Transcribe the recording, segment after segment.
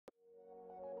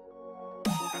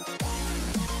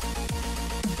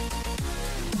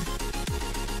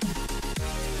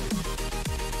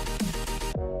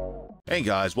Hey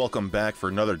guys, welcome back for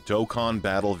another Dokkan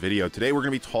Battle video. Today we're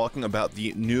going to be talking about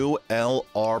the new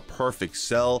LR Perfect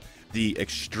Cell, the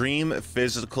Extreme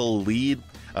Physical Lead.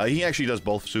 He actually does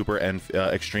both Super and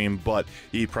Extreme, but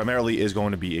he primarily is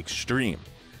going to be Extreme.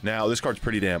 Now, this card's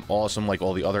pretty damn awesome. Like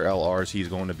all the other LRs, he's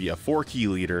going to be a 4-key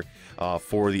leader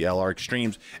for the LR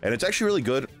Extremes. And it's actually really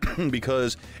good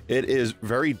because it is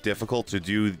very difficult to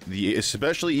do the,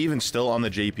 especially even still on the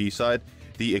JP side,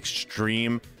 the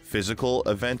Extreme Physical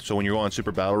event. So when you're on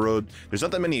Super Battle Road, there's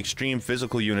not that many extreme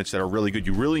physical units that are really good.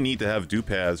 You really need to have dupe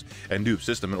paths and dupe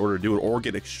system in order to do it, or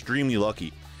get extremely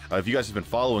lucky. If you guys have been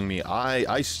following me,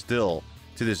 I still,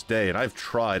 to this day, and I've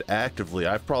tried actively,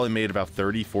 I've probably made about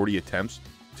 30-40 attempts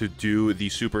to do the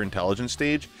Super Intelligence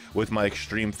stage with my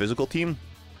Extreme Physical team.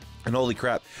 And holy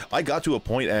crap, I got to a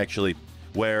point actually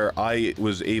where I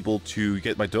was able to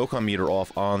get my Dokkan meter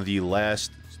off on the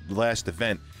last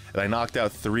event. And I knocked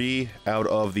out 3 out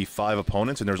of the 5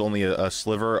 opponents, and there's only a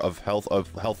sliver of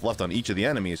health left on each of the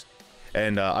enemies.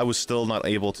 And I was still not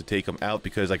able to take them out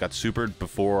because I got supered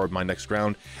before my next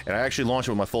round. And I actually launched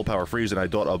it with my full power freeze, and I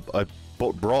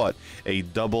brought a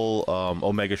double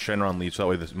Omega Shenron lead, so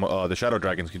that way the Shadow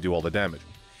Dragons can do all the damage.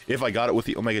 If I got it with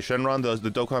the Omega Shenron, the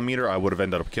Dokkan meter, I would have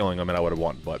ended up killing them and I would have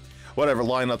won. But whatever,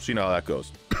 lineups, you know how that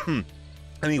goes.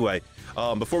 Anyway,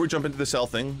 before we jump into the cell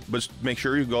thing, just make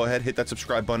sure you go ahead, hit that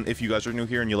subscribe button if you guys are new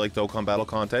here and you like Dokkan Battle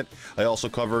content. I also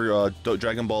cover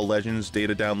Dragon Ball Legends,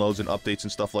 data downloads and updates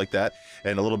and stuff like that,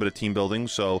 and a little bit of team building,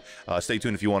 so stay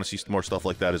tuned if you want to see more stuff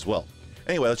like that as well.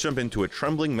 Anyway, let's jump into it.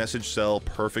 Trembling Message Cell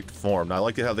Perfect Form. Now, I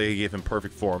liked it how they gave him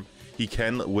Perfect Form. He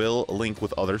will link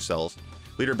with other cells.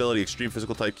 Leader ability, Extreme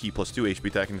Physical Type, Key +2, HP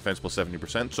Attack and Defense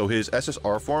 +70%. So his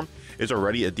SSR form is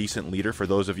already a decent leader for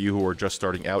those of you who are just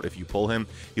starting out. If you pull him,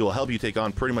 he will help you take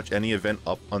on pretty much any event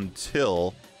up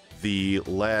until the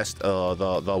last,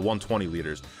 the 120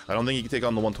 leaders. I don't think he can take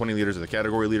on the 120 leaders or the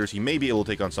category leaders. He may be able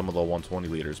to take on some of the 120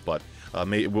 leaders, but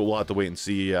we'll have to wait and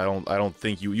see. I don't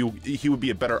think he would be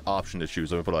a better option to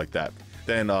choose, let me put it like that,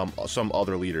 than some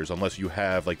other leaders, unless you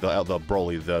have like the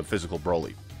Broly, the physical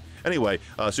Broly. Anyway,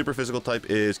 Super Physical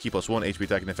Type is Key +1, HP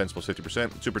Attack and Defense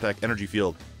 +50%. Super Attack, Energy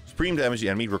Field, Supreme Damage the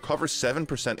enemy, recovers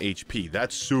 7% HP.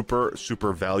 That's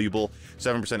super valuable,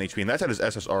 7% HP, and that's at his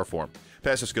SSR form.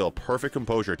 Passive skill, Perfect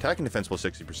Composure, Attack and Defense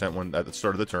 +60% when at the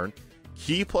start of the turn.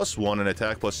 Key +1 and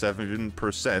Attack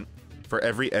 +7% for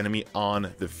every enemy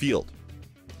on the field.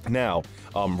 Now,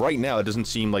 right now, it doesn't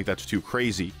seem like that's too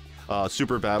crazy.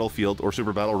 Super Battlefield or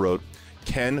Super Battle Road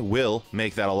will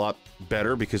make that a lot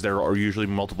better because there are usually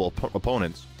multiple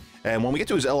opponents. And when we get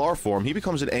to his LR form, he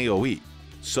becomes an AoE.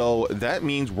 So that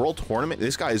means World Tournament,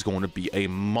 this guy is going to be a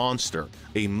monster.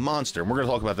 A monster. And we're going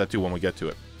to talk about that too when we get to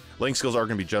it. Link skills are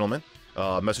going to be Gentleman,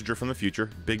 Messenger from the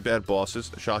Future, Big Bad Bosses,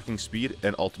 Shocking Speed,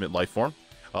 and Ultimate Life Form.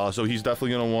 So he's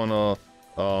definitely going to want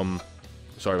to...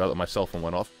 sorry about that, my cell phone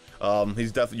went off. You're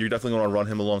definitely going to want to run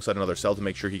him alongside another cell to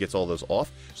make sure he gets all those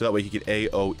off. So that way he can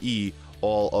AoE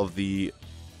all of the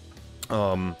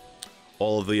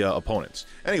opponents.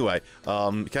 Anyway,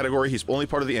 category, he's only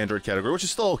part of the Android category, which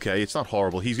is still okay. It's not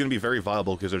horrible. He's going to be very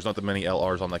viable because there's not that many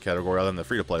LRs on that category other than the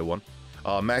free-to-play one.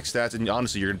 Max stats, and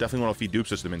honestly, you're definitely want to feed dupe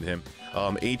system into him.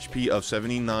 HP of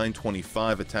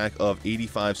 7925, attack of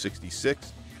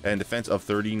 8566, and defense of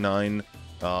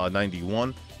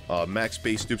 3991. Max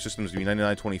base dupe system is going to be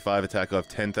 9925, attack of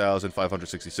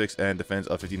 10,566, and defense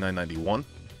of 5991.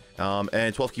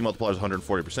 And 12 key multipliers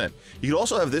 140%. You can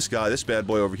also have this guy, this bad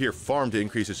boy over here, farm to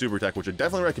increase his super attack, which I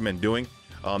definitely recommend doing.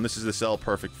 This is the Cell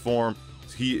Perfect Form.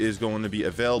 He is going to be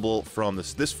available from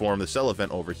this form, the Cell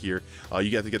event over here. You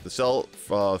have to get the Cell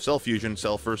Fusion,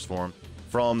 Cell First Form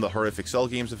from the Horrific Cell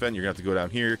Games event. You're going to have to go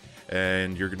down here,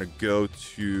 and you're going to go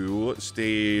to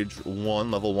Stage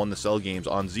 1, Level 1, the Cell Games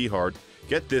on Z-Hard.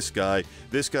 Get this guy.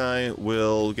 This guy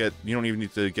will get, you don't even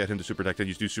need to get him to Super Attack 10,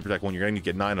 you just do Super Attack 1, you're going to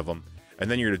get 9 of them. And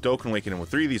then you're going to Dokkan Awaken him with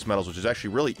 3 of these medals, which is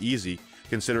actually really easy,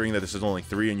 considering that this is only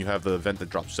 3 and you have the event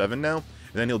that drops 7 now.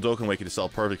 And then he'll Dokkan Awaken to Cell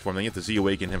Perfect Form, then you have to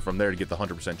Z-Awaken him from there to get the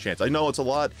 100% chance. I know it's a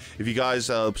lot. If you guys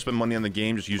spend money on the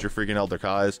game, just use your freaking Elder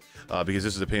Kais, because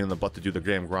this is a pain in the butt to do the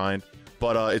damn grind.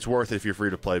 But it's worth it if you're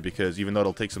free to play, because even though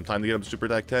it'll take some time to get up to Super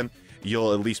Attack 10,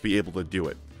 you'll at least be able to do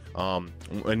it.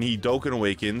 When he Dokkan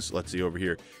Awakens, let's see over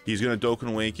here, he's going to Dokkan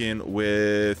Awaken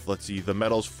with, let's see, the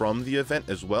medals from the event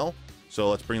as well. So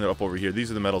let's bring that up over here.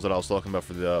 These are the medals that I was talking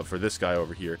about for this guy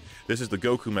over here. This is the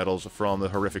Goku medals from the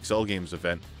Horrific Cell Games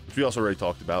event, which we also already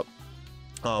talked about.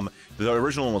 The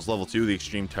original one was level 2, the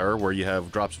Extreme Terror, where you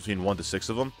have drops between 1 to 6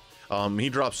 of them. He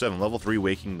drops 7, level 3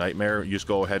 Waking Nightmare. You just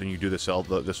go ahead and you do this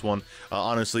one.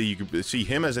 Honestly, you can see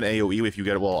him as an AoE if you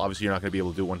get it. Well, obviously you're not going to be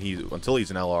able to do it until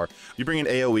he's an LR. You bring in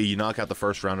AoE, you knock out the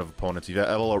first round of opponents. You have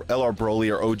LR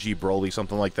Broly or OG Broly,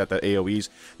 something like that AoEs.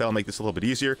 That'll make this a little bit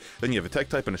easier. Then you have a Tech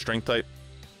type and a Strength type.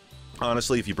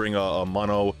 Honestly, if you bring a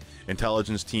mono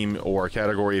intelligence team or a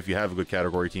category, if you have a good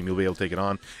category team, you'll be able to take it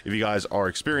on. If you guys are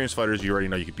experienced fighters, you already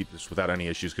know you can beat this without any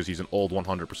issues because he's an old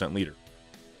 100% leader.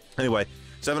 Anyway,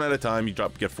 7 at a time, you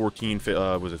get 14,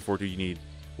 was it 14? You need,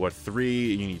 what,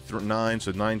 3? You need 9,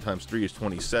 so 9 times 3 is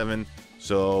 27.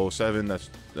 So 7,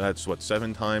 that's what,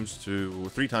 7 times to,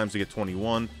 3 times to get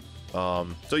 21. So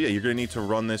yeah, you're going to need to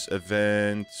run this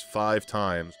event 5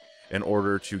 times in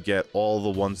order to get all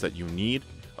the ones that you need.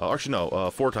 Actually,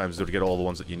 no, 4 times to get all the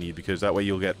ones that you need, because that way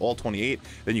you'll get all 28,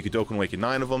 then you can Dokkan Awaken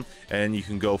 9 of them, and you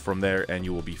can go from there, and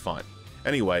you will be fine.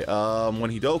 Anyway,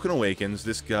 when he Dokkan Awakens,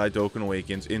 this guy Dokkan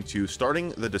Awakens into starting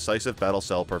the Decisive Battle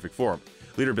Cell Perfect Form.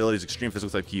 Leader ability is Extreme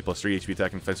Physical Type Ki plus 3 HP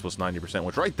attack and defense plus 90%,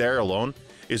 which right there alone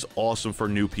is awesome for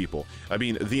new people. I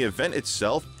mean, the event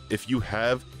itself, if you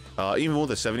have, even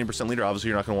with a 70% leader, obviously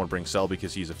you're not going to want to bring Cell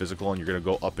because he's a physical, and you're going to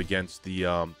go up against the,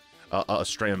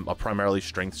 a primarily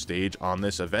strength stage on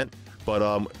this event.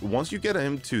 But once you get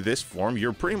him to this form,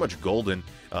 you're pretty much golden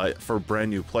for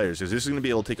brand new players, because this is going to be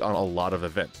able to take on a lot of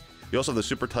events. You also have the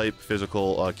Super Type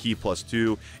Physical Ki plus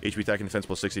 2, HP attack and defense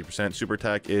plus 60%. Super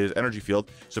attack is Energy Field,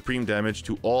 Supreme Damage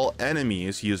to all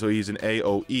enemies. He's an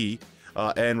AoE.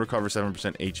 And recover 7%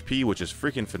 HP, which is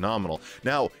freaking phenomenal.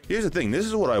 Now, here's the thing. This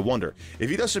is what I wonder. If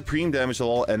he does supreme damage to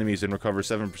all enemies and recovers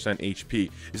 7% HP,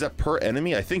 is that per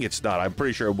enemy? I think it's not. I'm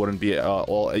pretty sure it wouldn't be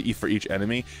all for each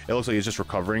enemy. It looks like he's just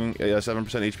recovering 7%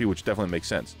 HP, which definitely makes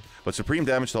sense. But supreme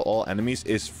damage to all enemies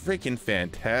is freaking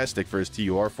fantastic for his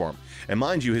TUR form. And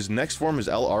mind you, his next form, his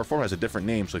LR form, has a different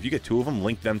name. So if you get 2 of them,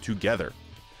 link them together.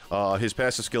 His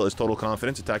passive skill is Total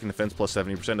Confidence, attack and defense plus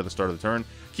 70% at the start of the turn,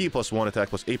 Ki plus 1, attack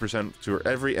plus 8% to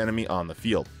every enemy on the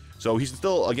field. So he's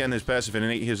still, again, his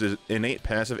innate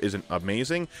passive isn't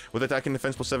amazing with attack and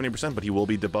defense plus 70%, but he will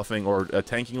be debuffing or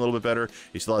tanking a little bit better.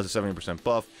 He still has a 70%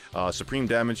 buff. Supreme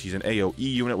damage, he's an AoE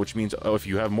unit, which means if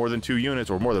you have more than 2 units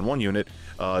or more than 1 unit,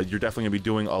 you're definitely going to be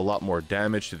doing a lot more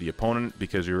damage to the opponent,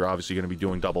 because you're obviously going to be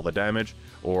doing double the damage,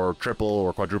 or triple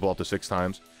or quadruple up to 6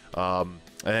 times.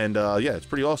 Yeah, it's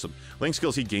pretty awesome. Link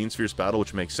skills, he gains Fierce Battle,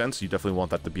 which makes sense. You definitely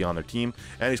want that to be on their team.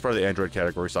 And he's part of the Android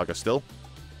category saga still.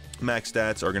 Max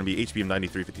stats are going to be HP of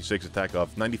 93.56, attack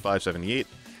of 95.78,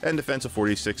 and defense of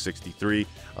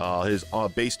 46.63. His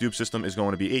base dupe system is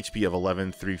going to be HP of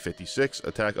 11.356,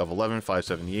 attack of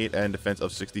 11.578, and defense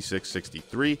of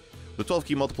 66.63, with 12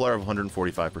 Ki multiplier of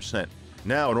 145%.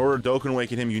 Now, in order to Dokkan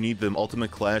Awaken him, you need the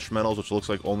Ultimate Clash medals, which looks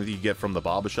like only you get from the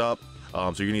Baba Shop.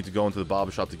 So you need to go into the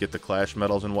Baba Shop to get the Clash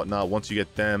medals and whatnot. Once you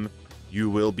get them, you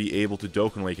will be able to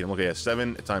Dokkan Awaken him. Okay,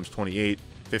 7 times 28,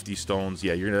 50 stones.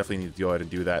 Yeah, you're going to definitely need to go ahead and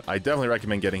do that. I definitely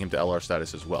recommend getting him to LR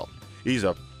status as well. He's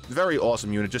a very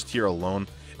awesome unit, just here alone.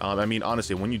 I mean,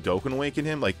 honestly, when you Dokkan Awaken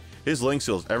him, like, his link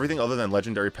skills, everything other than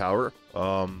legendary power,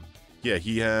 yeah,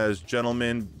 he has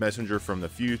Gentleman, Messenger from the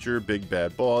Future, Big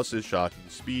Bad Bosses, Shocking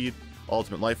Speed,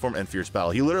 Ultimate Life Form, and Fierce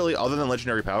Battle. He literally, other than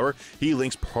legendary power, he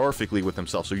links perfectly with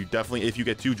himself. So you definitely, if you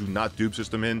get 2, do not dupe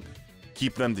system in.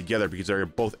 Keep them together because they're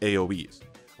both AoEs.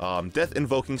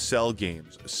 Death-Invoking Cell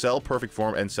Games, Cell Perfect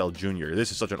Form, and Cell Junior.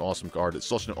 This is such an awesome card. It's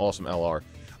such an awesome LR.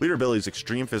 Leader ability is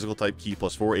Extreme Physical Type Ki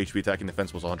plus 4, HP attack and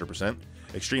defense plus 100%.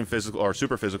 Extreme Physical or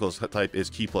Super Physical type is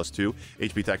Ki plus 2,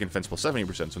 HP attack and defense plus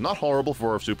 70%. So not horrible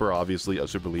for a super, obviously a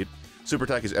super lead. Super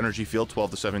attack is Energy Field,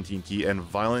 12 to 17 Ki, and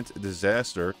Violent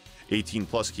Disaster, 18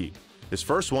 plus Ki. His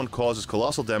first one causes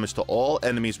colossal damage to all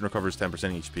enemies and recovers 10%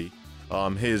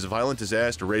 HP. His Violent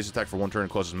Disaster raises attack for 1 turn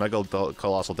and causes mega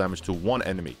colossal damage to 1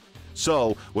 enemy.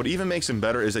 So, what even makes him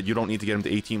better is that you don't need to get him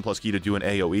to 18 plus Ki to do an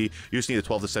AoE. You just need a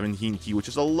 12 to 17 Ki, which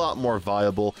is a lot more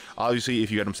viable. Obviously, if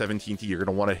you get him 17 Ki, you're going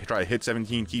to want to try to hit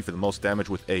 17 Ki for the most damage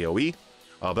with AoE.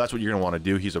 But that's what you're going to want to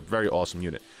do. He's a very awesome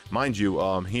unit. Mind you,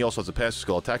 he also has a passive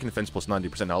skill, attack and defense plus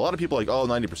 90%. Now, a lot of people are like, oh,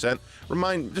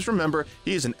 90%. Just remember,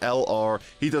 he is an LR.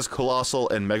 He does colossal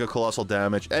and mega colossal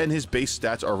damage, and his base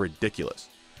stats are ridiculous.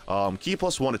 Ki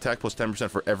plus 1, attack plus 10%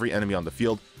 for every enemy on the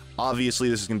field. Obviously,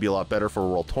 this is going to be a lot better for a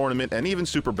World Tournament and even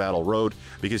Super Battle Road,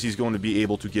 because he's going to be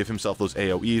able to give himself those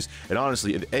AoEs. And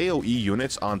honestly, the AoE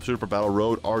units on Super Battle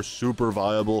Road are super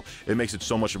viable. It makes it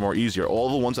so much more easier.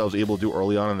 All the ones I was able to do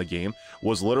early on in the game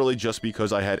was literally just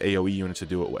because I had AoE units to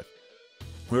do it with.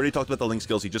 We already talked about the link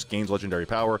skills. He just gains legendary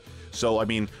power. So, I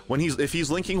mean, if he's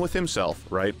linking with himself,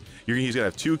 right, he's going to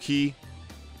have 2 Ki,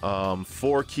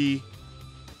 4 Ki,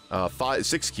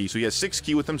 6 ki. So he has 6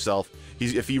 ki with himself.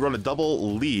 If he run a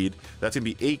double lead, that's gonna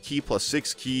be 8 ki plus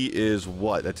 6 ki is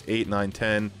what? That's 8, 9,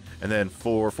 10. And then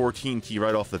 14 ki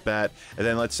right off the bat. And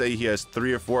then let's say he has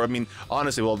 3 or 4. I mean,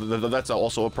 honestly, well, that's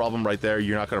also a problem right there.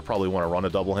 You're not going to probably want to run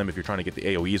a double him if you're trying to get the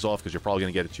AoEs off, because you're probably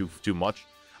going to get it too much.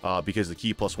 Because the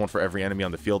ki plus 1 for every enemy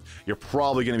on the field, you're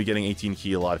probably going to be getting 18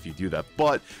 ki a lot if you do that.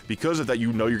 But because of that,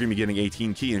 you know you're going to be getting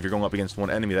 18 ki, and if you're going up against one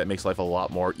enemy, that makes life a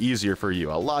lot more easier for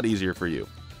you. A lot easier for you.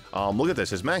 Look at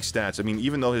this, his max stats. I mean,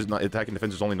 even though his attack and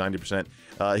defense is only 90%,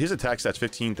 his attack stats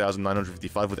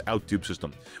 15,955 without dupe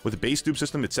system. With the base dupe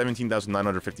system, it's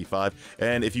 17,955.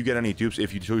 And if you get any dupes,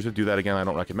 if you choose to do that again, I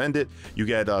don't recommend it. You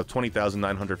get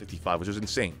 20,955, which is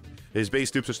insane. His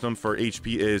base dupe system for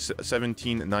HP is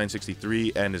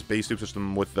 17,963, and his base dupe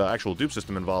system with the actual dupe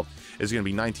system involved is going to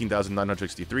be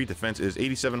 19,963. Defense is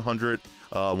 8,700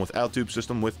 without dupe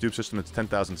system. With dupe system, it's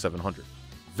 10,700.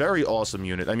 Very awesome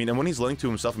unit. I mean, and when he's linked to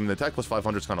himself, I mean, the attack plus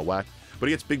 500 is kind of whack, but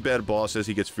he gets big bad bosses,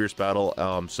 he gets fierce battle,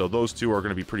 so those two are going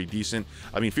to be pretty decent.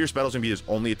 I mean, fierce battle is going to be his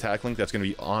only attack link, that's going to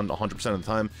be on 100% of the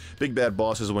time. Big bad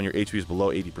bosses is when your HP is below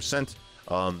 80%.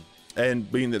 And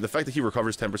I mean, the fact that he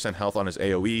recovers 10% health on his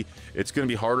AoE, it's going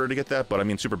to be harder to get that, but I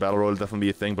mean, Super Battle Road will definitely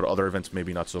be a thing, but other events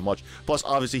maybe not so much. Plus,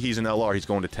 obviously, he's an LR, he's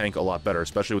going to tank a lot better,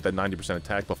 especially with that 90%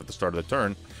 attack buff at the start of the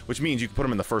turn, which means you can put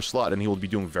him in the first slot and he will be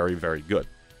doing very, very good.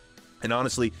 And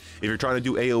honestly, if you're trying to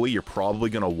do AoE, you're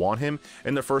probably going to want him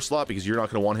in the first slot, because you're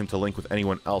not going to want him to link with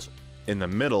anyone else in the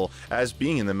middle as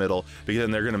being in the middle, because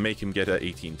then they're going to make him get a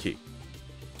 18 ki.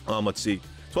 Let's see.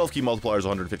 12 ki multipliers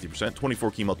 150%, 24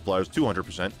 ki multipliers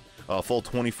 200%, full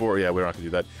 24, yeah, we're not going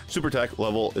to do that. Super attack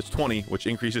level is 20, which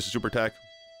increases super attack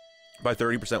by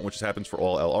 30%, which happens for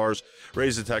all LRs.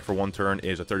 Raised attack for 1 turn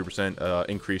is a 30%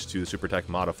 increase to the super attack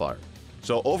modifier.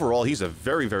 So overall, he's a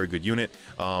very, very good unit.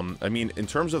 I mean, in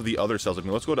terms of the other cells, I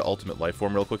mean, let's go to Ultimate Life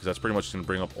Form real quick, because that's pretty much going to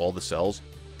bring up all the cells.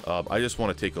 I just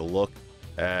want to take a look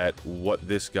at what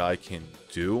this guy can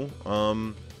do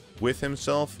with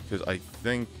himself, because I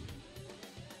think,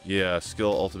 yeah,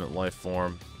 skill Ultimate Life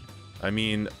Form. I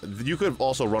mean, you could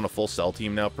also run a full cell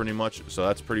team now, pretty much, so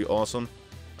that's pretty awesome.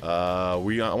 I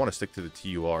want to stick to the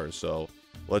TURs, so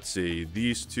let's see.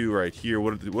 These two right here,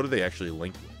 what do they actually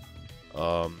link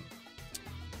with?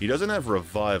 He doesn't have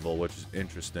Revival, which is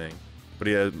interesting, but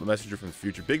he has Messenger from the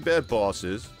Future. Big Bad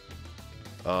Bosses,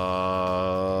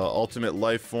 Ultimate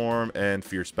Life Form, and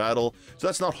Fierce Battle. So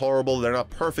that's not horrible. They're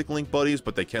not perfect link buddies,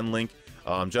 but they can link.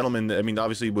 Gentleman, I mean,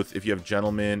 obviously, if you have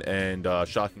Gentleman and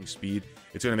Shocking Speed,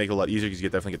 it's going to make it a lot easier, because you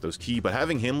definitely get those key. But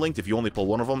having him linked, if you only pull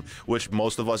one of them, which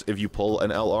most of us, if you pull an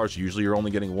LR, so usually you're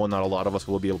only getting one, not a lot of us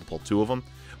will be able to pull 2 of them.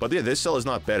 But yeah, this cell is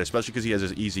not bad, especially because he has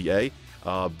his Easy A.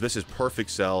 This is Perfect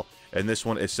Cell, and this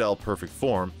one is Cell Perfect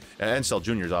Form, and Cell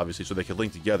Juniors, obviously, so they can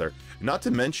link together. Not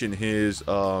to mention his,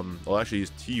 well, actually,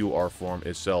 his TUR form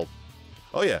is Cell...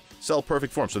 Oh yeah, Cell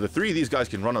Perfect Form. So the 3 of these guys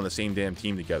can run on the same damn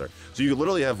team together. So you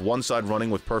literally have one side running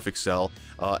with Perfect Cell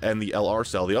and the LR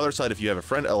Cell. The other side, if you have a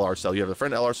friend LR Cell, you have a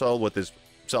friend LR Cell with his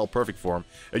Cell Perfect Form,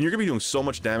 and you're going to be doing so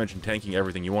much damage and tanking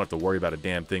everything, you won't have to worry about a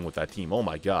damn thing with that team. Oh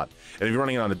my god. And if you're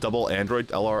running it on a double Android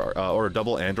LR or a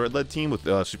double Android-led team with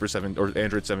Super 7 or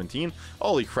Android 17,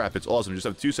 holy crap, it's awesome. You just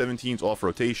have 2 17s off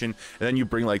rotation, and then you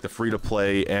bring like the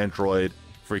free-to-play Android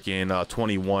freaking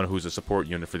 21, who's a support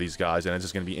unit for these guys, and it's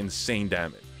just going to be insane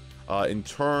damage. In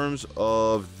terms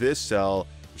of this cell,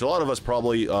 which a lot of us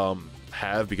probably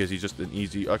have, because he's just an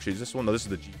easy... Actually, is this one? No, this is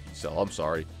the GT cell. I'm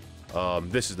sorry.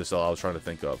 This is the cell I was trying to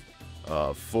think of.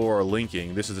 For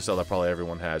linking, this is the cell that probably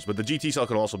everyone has. But the GT cell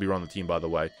can also be run on the team, by the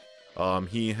way.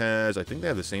 He has... I think they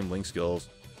have the same link skills.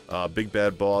 Big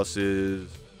Bad Bosses,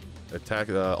 Attack,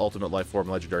 Ultimate Life Form,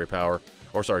 Legendary Power.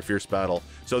 Or, sorry, Fierce Battle.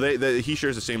 So he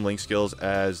shares the same link skills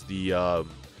as the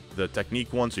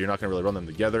Technique one, so you're not going to really run them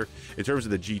together. In terms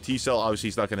of the GT cell, obviously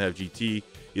he's not going to have GT.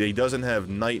 He doesn't have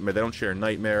Nightmare. They don't share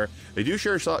Nightmare. They do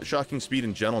share Shocking Speed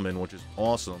and Gentleman, which is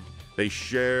awesome. They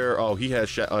share... Oh, he has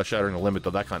Shattering the Limit, though.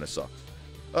 That kind of sucks.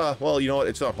 Well, you know what?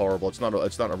 It's not horrible. It's not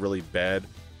a really bad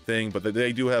thing, but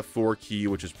they do have 4 ki,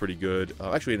 which is pretty good.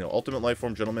 Actually, no. Ultimate Life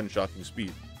Form, Gentleman, and Shocking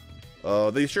Speed.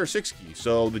 They share 6 ki,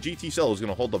 so the GT cell is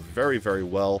going to hold up very, very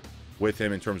well with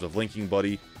him in terms of linking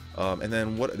buddy. And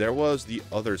then there was the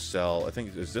other cell. I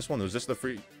think, is this one? Was this the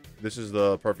free... This is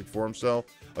the Perfect Form cell?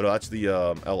 Oh, no, that's the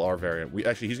LR variant.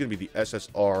 Actually, he's going to be the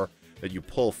SSR that you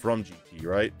pull from GT,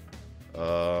 right?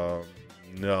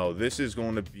 No, this is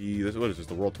going to be... What is this,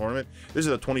 the World Tournament? This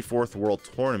is the 24th World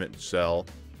Tournament cell.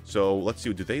 So, let's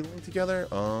see, do they link together?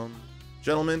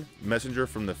 Gentlemen, Messenger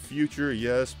from the Future,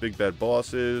 yes. Big Bad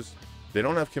Bosses. They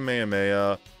don't have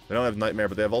Kamehameha. They don't have Nightmare,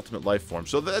 but they have Ultimate Life Form.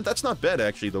 So that's not bad,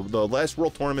 actually. The last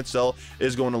World Tournament cell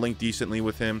is going to link decently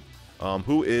with him.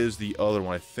 Who is the other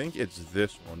one? I think it's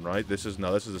this one, right? This is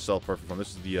the Cell Perfect one. This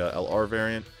is the LR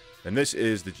variant, and this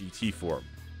is the GT form.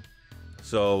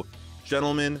 So,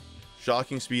 Gentleman,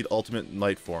 Shocking Speed, Ultimate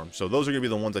Night form. So those are going to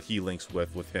be the ones that he links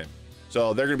with him.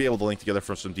 So they're going to be able to link together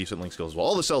for some decent link skills as well.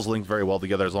 All the cells link very well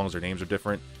together as long as their names are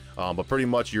different. But pretty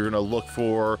much you're going to look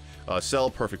for Cell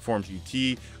Perfect Form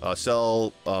GT,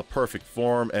 Cell Perfect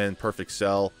Form, and Perfect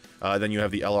Cell. Then you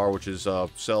have the LR, which is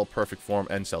Cell Perfect Form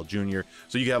and Cell Junior.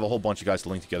 So you have a whole bunch of guys to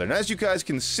link together. And as you guys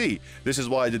can see, this is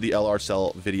why I did the LR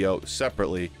Cell video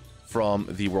separately from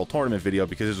the World Tournament video,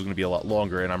 because this is going to be a lot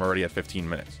longer and I'm already at 15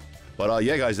 minutes. But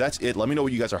yeah, guys, that's it. Let me know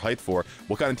what you guys are hyped for.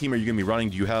 What kind of team are you going to be running?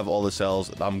 Do you have all the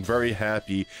cells? I'm very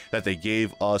happy that they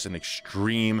gave us an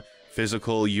extreme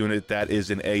physical unit that is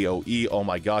an AoE. Oh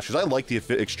my gosh, because I like the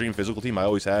extreme physical team. I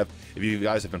always have. If you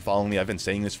guys have been following me, I've been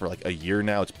saying this for like a year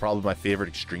now. It's probably my favorite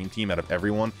extreme team out of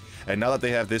everyone. And now that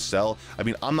they have this cell, I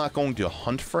mean, I'm not going to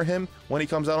hunt for him when he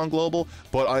comes out on Global,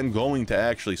 but I'm going to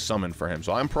actually summon for him.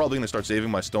 So I'm probably going to start saving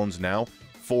my stones now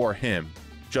for him,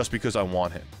 just because I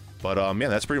want him. But yeah,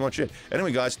 that's pretty much it.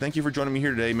 Anyway, guys, thank you for joining me here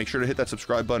today. Make sure to hit that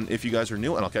subscribe button if you guys are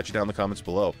new, and I'll catch you down in the comments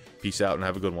below. Peace out and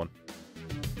have a good one.